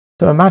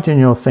So imagine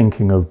you're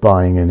thinking of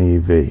buying an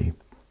EV,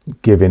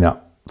 giving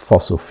up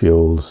fossil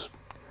fuels,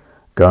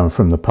 going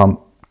from the pump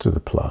to the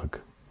plug.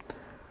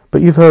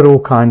 But you've heard all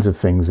kinds of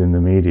things in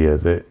the media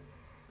that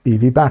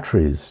EV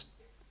batteries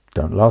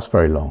don't last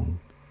very long,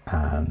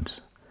 and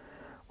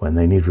when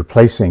they need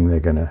replacing, they're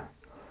going to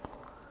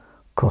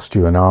cost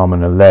you an arm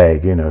and a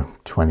leg,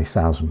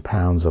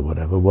 £20,000 or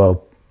whatever.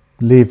 Well,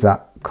 leave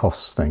that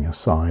cost thing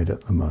aside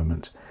at the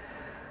moment.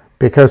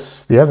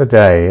 Because the other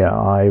day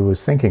I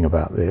was thinking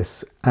about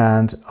this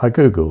and I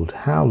Googled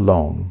how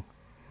long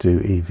do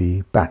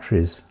EV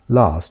batteries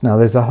last. Now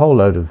there's a whole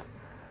load of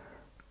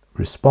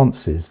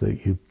responses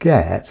that you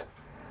get,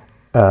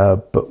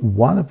 but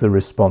one of the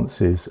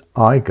responses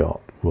I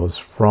got was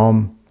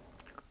from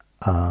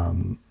a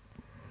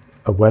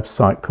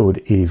website called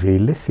EV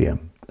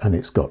Lithium, and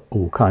it's got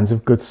all kinds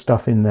of good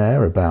stuff in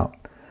there about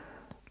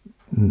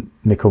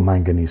nickel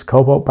manganese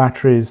cobalt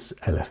batteries,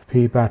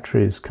 LFP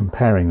batteries,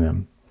 comparing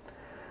them.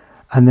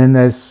 And then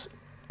there's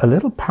a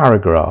little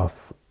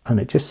paragraph and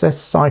it just says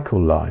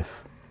cycle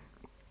life.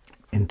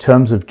 In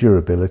terms of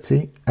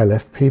durability,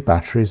 LFP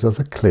batteries are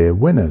the clear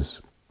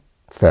winners.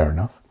 Fair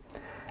enough.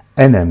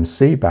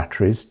 NMC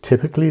batteries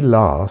typically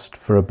last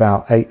for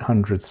about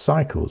 800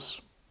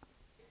 cycles,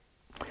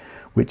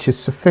 which is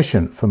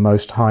sufficient for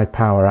most high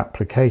power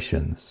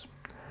applications.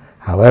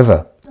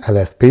 However,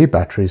 LFP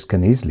batteries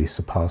can easily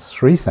surpass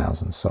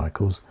 3,000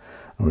 cycles,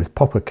 and with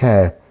proper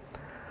care,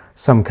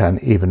 some can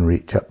even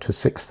reach up to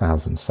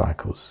 6,000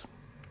 cycles.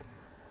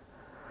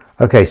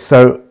 Okay,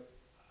 so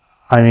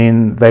I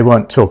mean, they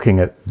weren't talking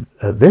at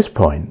this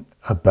point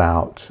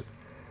about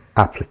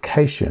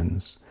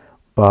applications,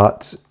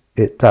 but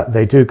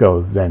they do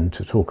go then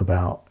to talk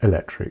about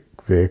electric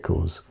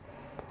vehicles.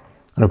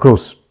 And of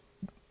course,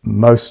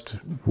 most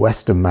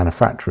Western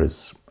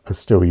manufacturers are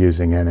still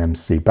using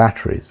NMC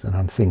batteries, and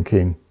I'm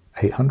thinking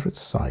 800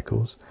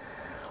 cycles.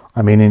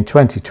 I mean, in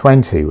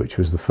 2020, which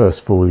was the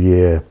first full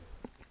year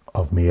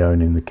of me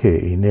owning the Kia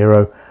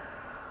e-Niro,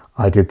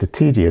 I did the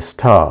tedious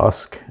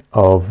task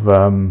of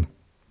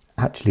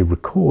actually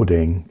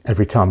recording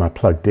every time I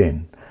plugged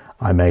in.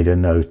 I made a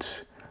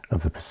note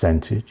of the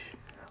percentage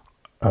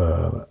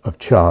of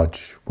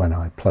charge when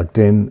I plugged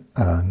in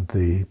and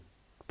the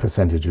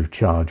percentage of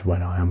charge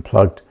when I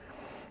unplugged,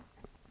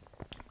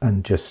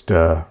 and just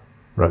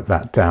wrote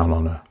that down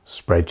on a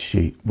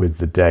spreadsheet with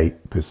the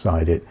date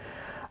beside it.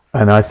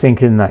 And I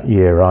think in that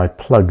year I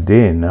plugged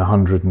in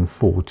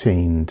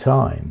 114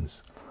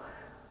 times.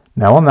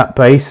 Now on that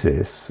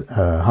basis,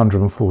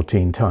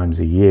 114 times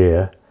a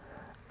year,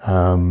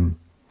 I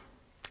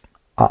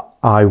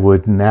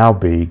would now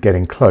be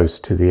getting close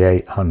to the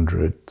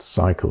 800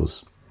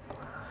 cycles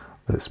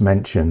that's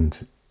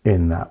mentioned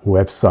in that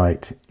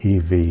website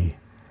EV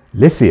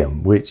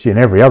Lithium, which in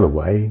every other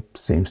way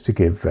seems to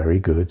give very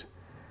good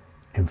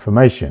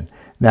information.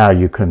 Now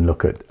you can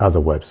look at other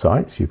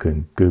websites, you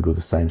can Google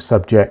the same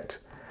subject,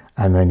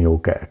 and then you'll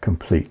get a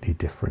completely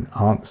different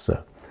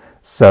answer.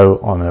 So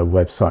on a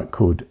website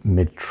called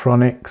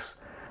Midtronics,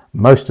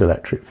 most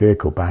electric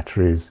vehicle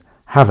batteries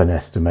have an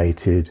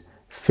estimated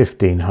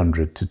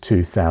 1,500 to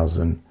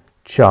 2,000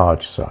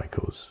 charge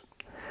cycles.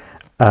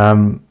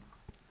 And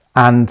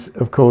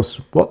of course,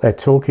 what they're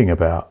talking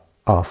about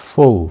are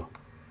full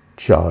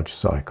charge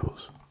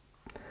cycles.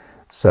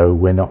 So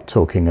we're not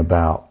talking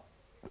about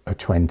a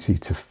 20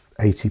 to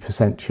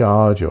 80%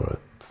 charge or a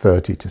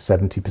 30 to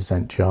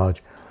 70%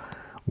 charge.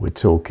 We're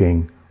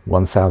talking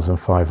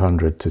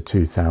 1,500 to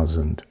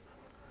 2,000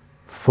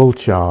 full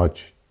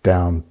charge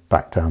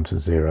back down to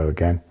zero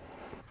again.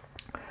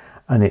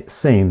 And it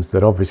seems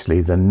that obviously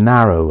the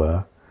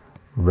narrower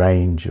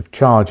range of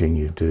charging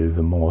you do,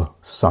 the more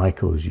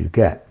cycles you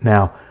get.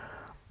 Now,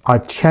 I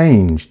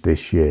changed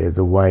this year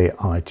the way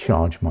I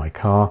charge my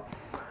car.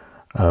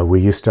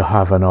 We used to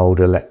have an old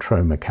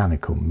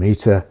electromechanical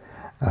meter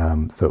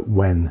that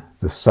when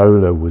the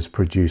solar was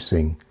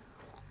producing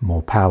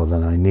more power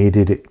than I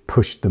needed, it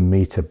pushed the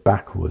meter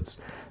backwards.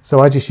 So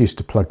I just used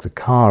to plug the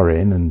car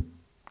in and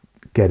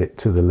get it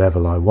to the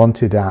level I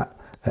wanted at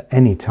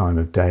any time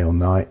of day or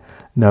night,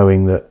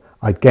 knowing that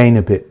I'd gain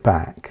a bit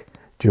back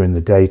during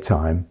the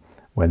daytime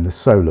when the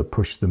solar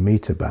pushed the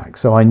meter back.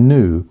 So I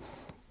knew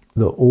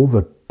that all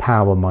the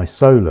power my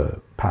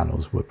solar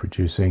panels were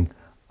producing,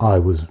 I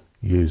was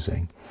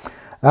using.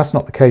 That's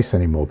not the case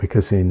anymore,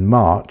 because in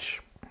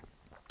March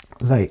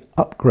they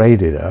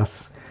upgraded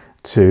us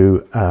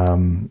to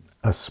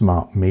a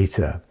smart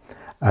meter,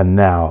 and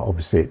now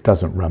obviously it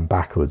doesn't run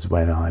backwards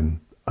when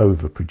I'm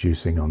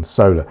overproducing on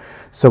solar.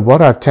 So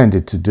what I've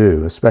tended to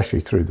do, especially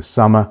through the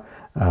summer,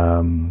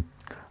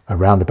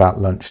 around about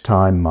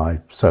lunchtime, my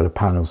solar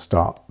panels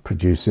start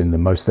producing the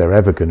most they're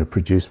ever going to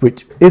produce,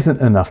 which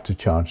isn't enough to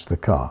charge the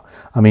car.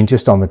 I mean,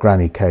 just on the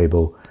granny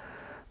cable,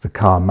 the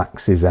car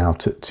maxes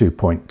out at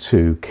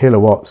 2.2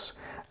 kilowatts.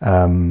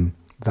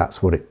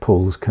 That's what it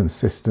pulls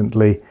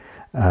consistently.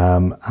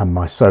 And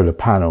my solar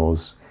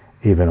panels,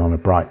 even on a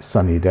bright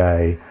sunny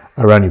day,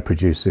 are only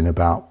producing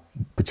about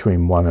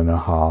between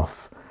 1.5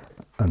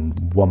 and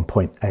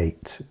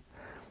 1.8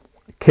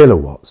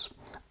 kilowatts.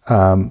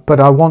 but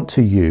I want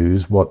to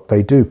use what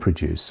they do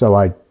produce, so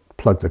I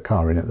plug the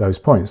car in at those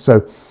points.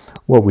 So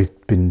what we've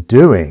been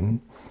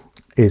doing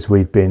is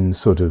we've been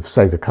sort of,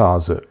 say the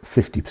car's at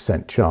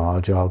 50%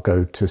 charge, I'll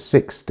go to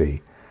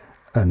 60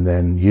 and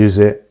then use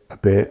it a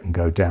bit and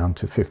go down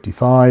to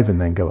 55 and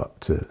then go up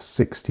to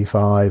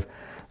 65.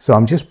 So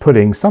I'm just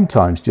putting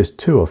sometimes just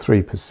 2 or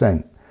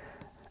 3%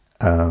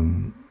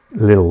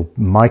 little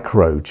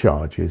micro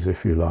charges,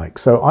 if you like.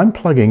 So I'm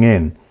plugging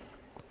in,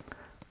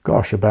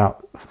 gosh,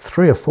 about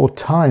 3 or 4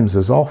 times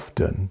as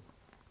often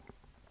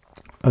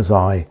as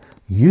I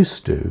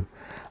used to.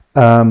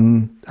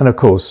 And of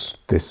course,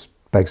 this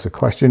begs the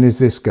question, is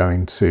this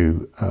going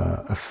to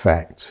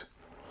affect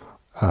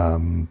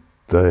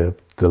the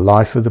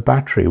life of the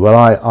battery? Well,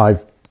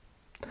 I've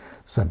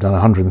done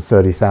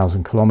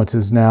 130,000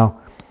 kilometers now,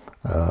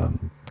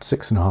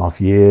 6.5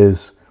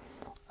 years.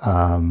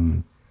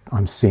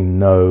 I'm seeing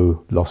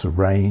no loss of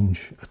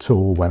range at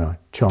all when I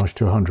charge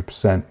to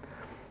 100%.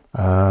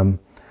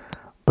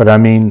 But I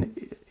mean,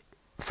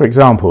 for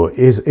example,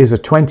 is a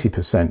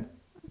 20%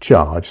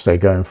 charge, say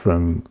going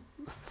from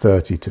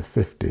 30 to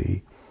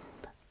 50,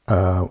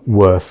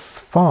 worth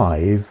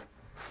 5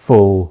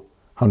 full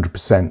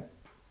 100%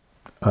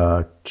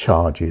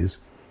 charges?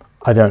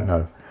 I don't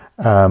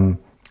know.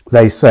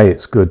 They say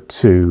it's good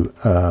to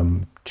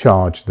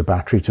charge the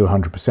battery to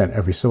 100%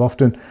 every so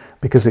often,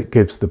 because it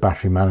gives the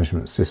battery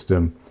management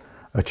system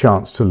a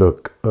chance to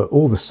look at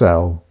all the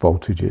cell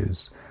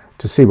voltages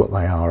to see what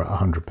they are at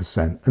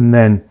 100%. And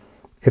then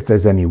if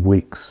there's any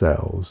weak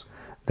cells,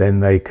 then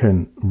they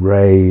can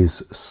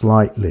raise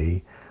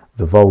slightly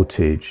the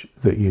voltage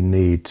that you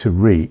need to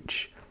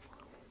reach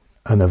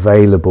an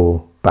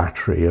available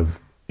battery of,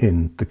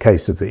 in the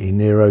case of the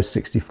e-Niro,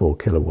 64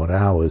 kilowatt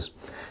hours.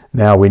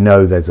 Now we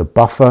know there's a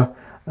buffer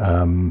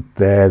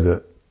there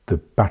that the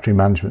battery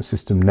management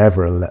system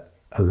never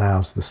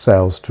allows the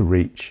cells to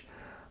reach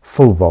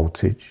full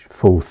voltage,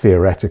 full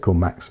theoretical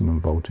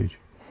maximum voltage,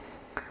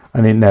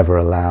 and it never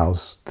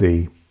allows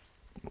the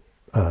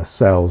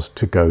cells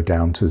to go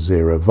down to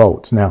 0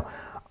 volts. Now,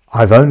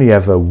 I've only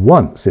ever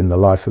once in the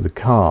life of the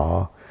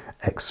car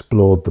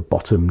explored the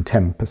bottom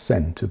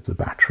 10% of the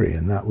battery,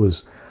 and that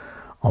was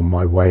on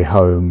my way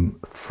home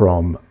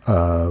from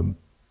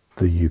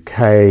the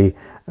UK,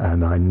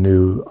 and I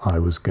knew I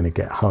was going to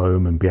get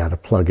home and be able to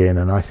plug in,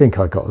 and I think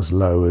I got as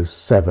low as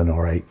 7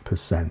 or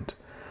 8%,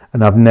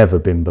 and I've never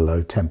been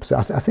below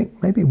 10%. I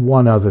think maybe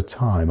one other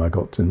time I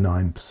got to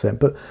 9%,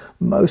 but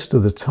most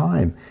of the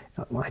time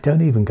I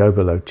don't even go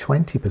below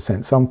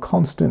 20%. So I'm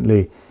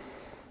constantly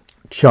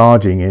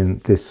charging in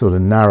this sort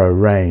of narrow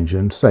range,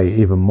 and say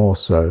even more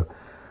so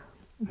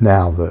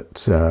now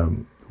that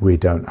we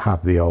don't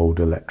have the old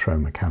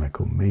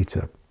electromechanical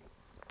meter.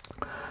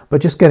 But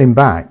just getting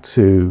back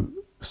to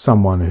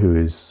someone who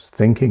is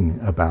thinking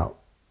about,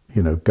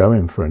 you know,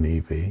 going for an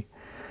EV,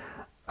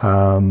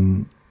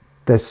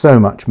 there's so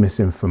much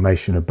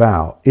misinformation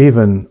about,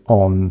 even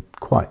on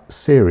quite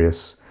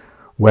serious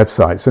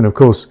websites. And of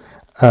course,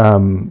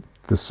 the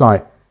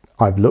site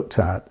I've looked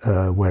at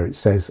where it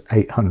says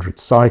 800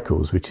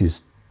 cycles, which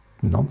is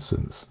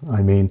nonsense.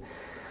 I mean,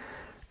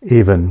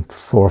 even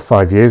 4 or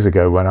 5 years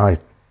ago when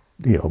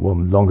well,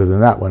 longer than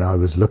that, when I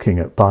was looking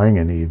at buying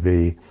an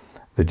EV,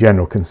 the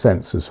general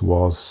consensus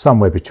was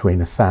somewhere between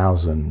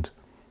 1,000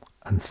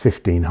 and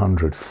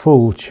 1,500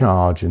 full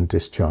charge and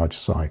discharge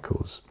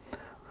cycles.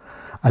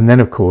 And then,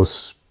 of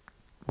course,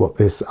 what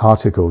this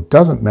article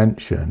doesn't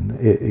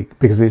mention,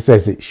 because it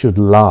says it should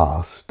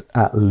last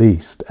at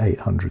least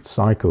 800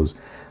 cycles,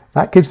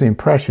 that gives the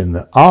impression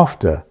that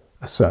after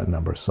a certain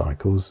number of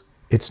cycles,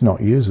 it's not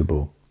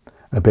usable.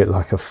 A bit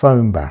like a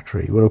phone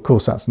battery. Well, of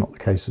course, that's not the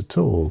case at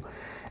all.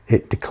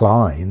 It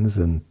declines,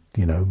 and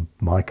you know,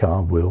 my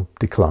car will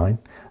decline.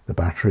 The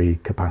battery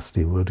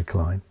capacity will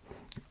decline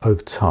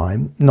over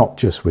time, not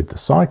just with the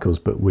cycles,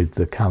 but with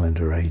the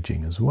calendar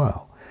aging as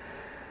well.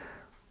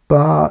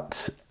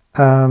 But,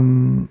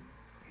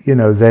 you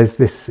know, there's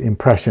this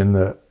impression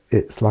that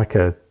it's like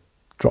a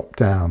drop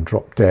down,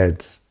 drop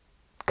dead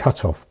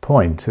cut-off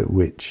point at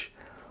which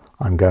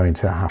I'm going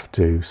to have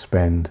to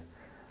spend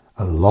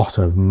a lot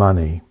of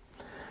money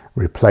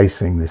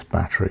replacing this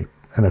battery.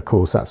 And of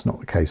course, that's not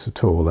the case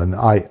at all. And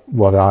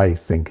what I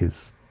think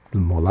is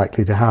more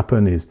likely to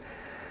happen is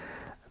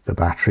the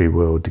battery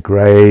will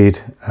degrade,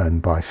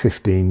 and by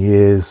 15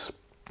 years,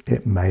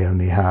 it may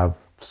only have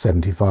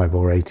 75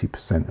 or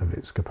 80% of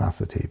its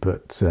capacity.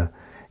 But,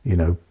 you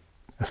know,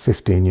 a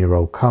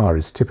 15-year-old car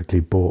is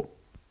typically bought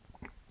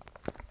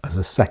as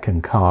a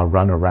second car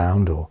run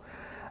around, or,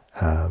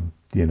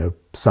 you know,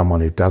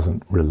 someone who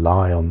doesn't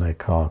rely on their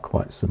car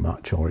quite so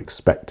much or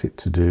expect it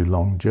to do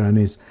long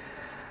journeys.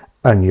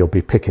 And you'll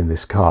be picking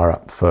this car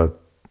up for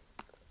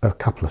a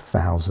couple of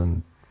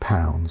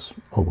 £1,000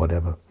 or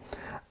whatever,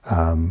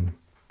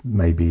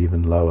 maybe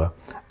even lower.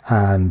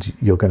 And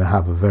you're going to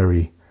have a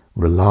very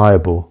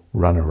reliable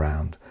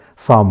runaround,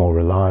 far more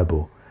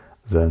reliable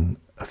than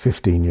a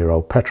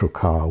 15-year-old petrol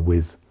car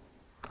with,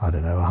 I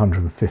don't know,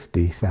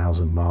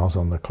 150,000 miles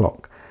on the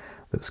clock,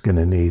 that's going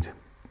to need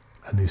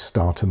a new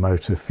starter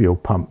motor, fuel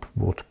pump,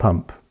 water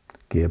pump,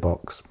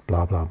 gearbox,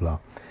 blah, blah, blah.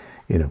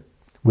 You know,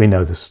 we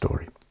know the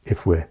story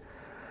if we're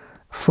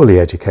fully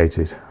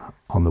educated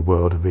on the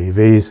world of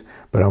EVs,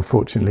 but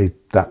unfortunately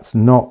that's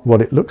not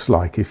what it looks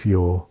like if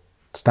you're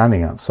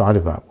standing outside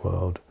of that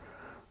world,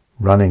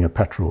 running a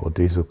petrol or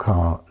diesel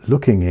car,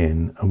 looking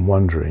in and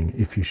wondering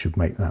if you should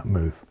make that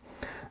move.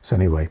 So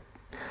anyway,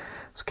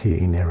 it's Kia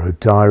e-Niro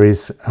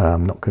Diaries.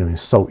 I'm not going to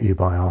insult you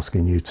by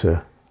asking you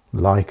to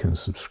like and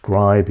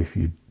subscribe. If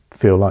you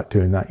feel like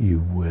doing that,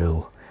 you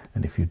will,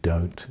 and if you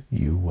don't,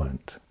 you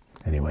won't.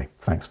 Anyway,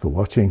 thanks for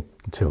watching.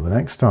 Until the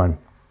next time.